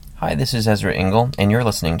Hi, this is Ezra Engel, and you're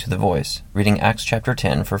listening to The Voice, reading Acts chapter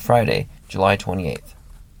 10 for Friday, July 28th.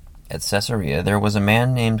 At Caesarea there was a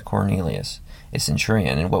man named Cornelius, a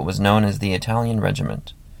centurion in what was known as the Italian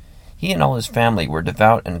regiment. He and all his family were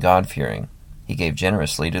devout and God-fearing. He gave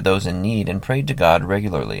generously to those in need and prayed to God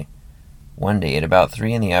regularly. One day at about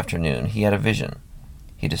 3 p.m, he had a vision.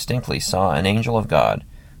 He distinctly saw an angel of God,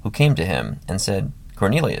 who came to him and said,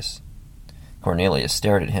 "Cornelius." Cornelius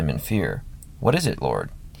stared at him in fear. "What is it,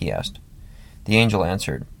 Lord?" he asked. The angel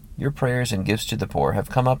answered, "Your prayers and gifts to the poor have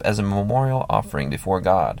come up as a memorial offering before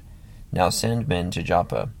God. Now send men to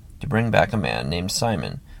Joppa to bring back a man named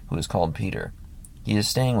Simon, who is called Peter. He is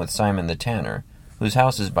staying with Simon the tanner, whose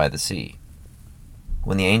house is by the sea."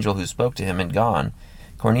 When the angel who spoke to him had gone,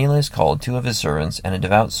 Cornelius called 2 of his servants and a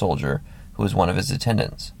devout soldier who was one of his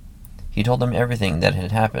attendants. He told them everything that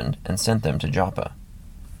had happened and sent them to Joppa.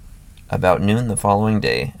 About noon the following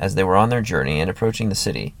day, as they were on their journey and approaching the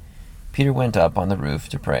city, Peter went up on the roof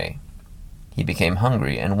to pray. He became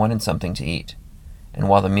hungry and wanted something to eat, and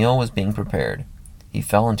while the meal was being prepared, he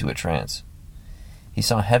fell into a trance. He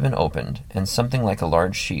saw heaven opened, and something like a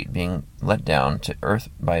large sheet being let down to earth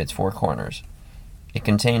by its 4 corners. It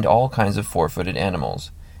contained all kinds of 4-footed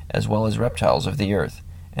animals, as well as reptiles of the earth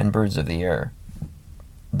and birds of the air.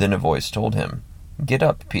 Then a voice told him, "Get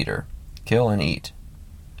up, Peter, kill and eat."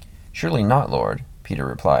 "Surely not, Lord," Peter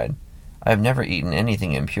replied. "I have never eaten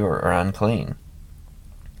anything impure or unclean."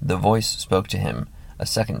 The voice spoke to him a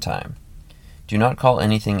second time. "Do not call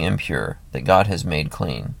anything impure that God has made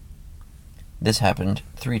clean." This happened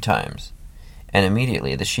 3 times, and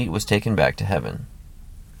immediately the sheet was taken back to heaven.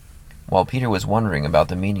 While Peter was wondering about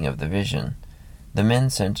the meaning of the vision, the men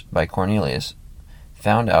sent by Cornelius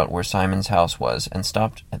found out where Simon's house was and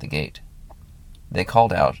stopped at the gate. They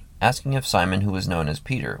called out, asking if Simon, who was known as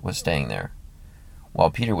Peter, was staying there.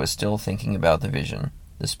 While Peter was still thinking about the vision,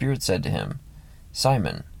 the Spirit said to him,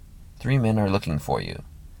 "Simon, 3 men are looking for you.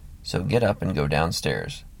 So get up and go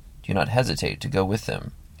downstairs. Do not hesitate to go with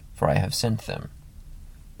them, for I have sent them."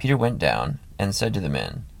 Peter went down and said to the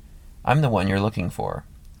men, "I'm the one you're looking for.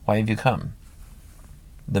 Why have you come?"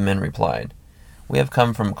 The men replied, "We have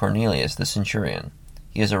come from Cornelius the centurion.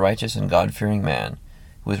 He is a righteous and God-fearing man,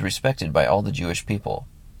 who is respected by all the Jewish people.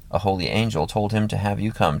 A holy angel told him to have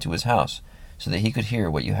you come to his house, so that he could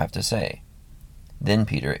hear what you have to say." Then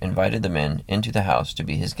Peter invited the men into the house to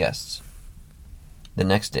be his guests. The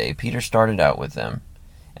next day Peter started out with them,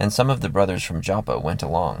 and some of the brothers from Joppa went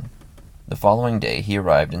along. The following day he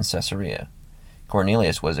arrived in Caesarea.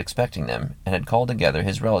 Cornelius was expecting them, and had called together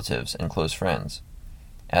his relatives and close friends.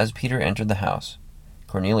 As Peter entered the house,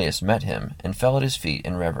 Cornelius met him and fell at his feet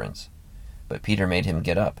in reverence. But Peter made him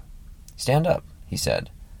get up. "Stand up," he said.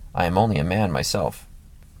 "I am only a man myself."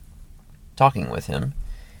 Talking with him,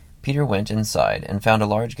 Peter went inside and found a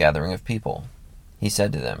large gathering of people. He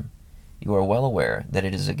said to them, "You are well aware that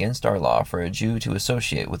it is against our law for a Jew to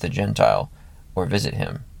associate with a Gentile or visit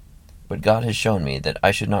him. But God has shown me that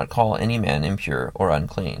I should not call any man impure or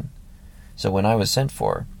unclean. So when I was sent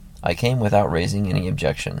for, I came without raising any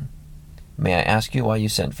objection. May I ask you why you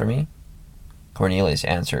sent for me?" Cornelius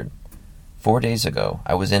answered, 4 days ago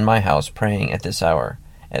I was in my house praying at this hour,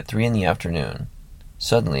 at 3 p.m.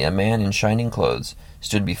 Suddenly a man in shining clothes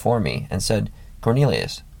stood before me and said,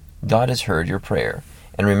 'Cornelius, God has heard your prayer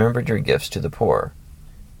and remembered your gifts to the poor.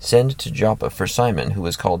 Send to Joppa for Simon, who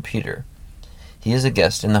is called Peter. He is a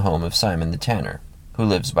guest in the home of Simon the tanner, who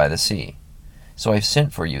lives by the sea. So I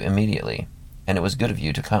sent for you immediately, and it was good of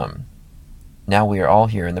you to come. Now we are all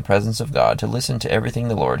here in the presence of God to listen to everything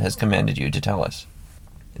the Lord has commanded you to tell us.'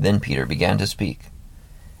 Then Peter began to speak.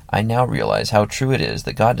 'I now realize how true it is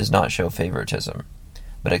that God does not show favoritism,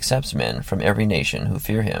 but accepts men from every nation who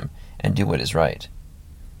fear him and do what is right.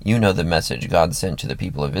 You know the message God sent to the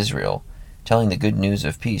people of Israel, telling the good news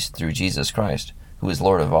of peace through Jesus Christ, who is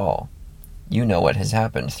Lord of all. You know what has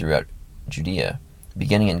happened throughout Judea,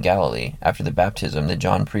 beginning in Galilee after the baptism that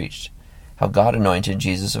John preached, how God anointed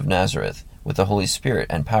Jesus of Nazareth with the Holy Spirit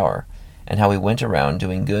and power, and how he went around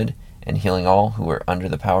doing good and healing all who were under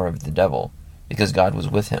the power of the devil, because God was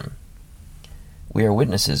with him. We are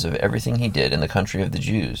witnesses of everything he did in the country of the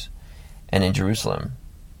Jews, and in Jerusalem.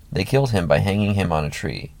 They killed him by hanging him on a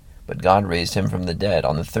tree, but God raised him from the dead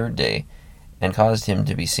on the 3rd day and caused him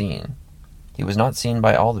to be seen. He was not seen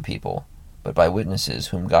by all the people, but by witnesses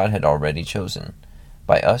whom God had already chosen,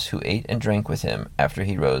 by us who ate and drank with him after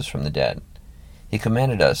he rose from the dead. He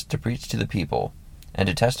commanded us to preach to the people, and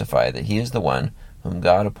to testify that he is the one whom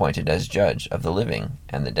God appointed as judge of the living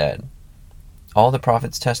and the dead. All the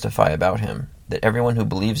prophets testify about him, that everyone who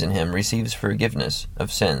believes in him receives forgiveness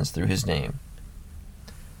of sins through his name."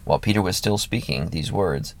 While Peter was still speaking these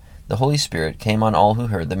words, The Holy Spirit came on all who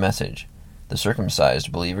heard the message. The circumcised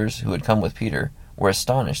believers who had come with Peter were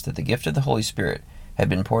astonished that the gift of the Holy Spirit had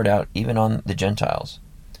been poured out even on the Gentiles,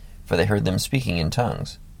 for they heard them speaking in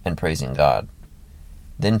tongues and praising God.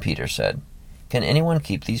 Then Peter said, "Can anyone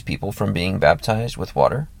keep these people from being baptized with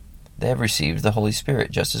water? They have received the Holy Spirit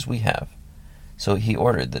just as we have." So he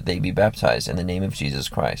ordered that they be baptized in the name of Jesus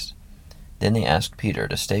Christ. Then they asked Peter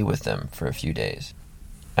to stay with them for a few days.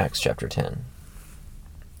 Acts chapter 10.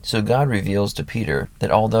 So God reveals to Peter that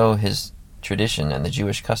although his tradition and the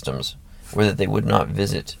Jewish customs were that they would not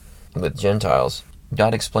visit with Gentiles,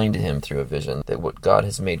 God explained to him through a vision that what God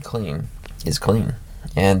has made clean is clean.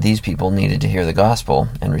 And these people needed to hear the gospel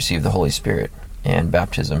and receive the Holy Spirit, and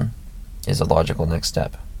baptism is a logical next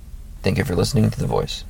step. Thank you for listening to The Voice.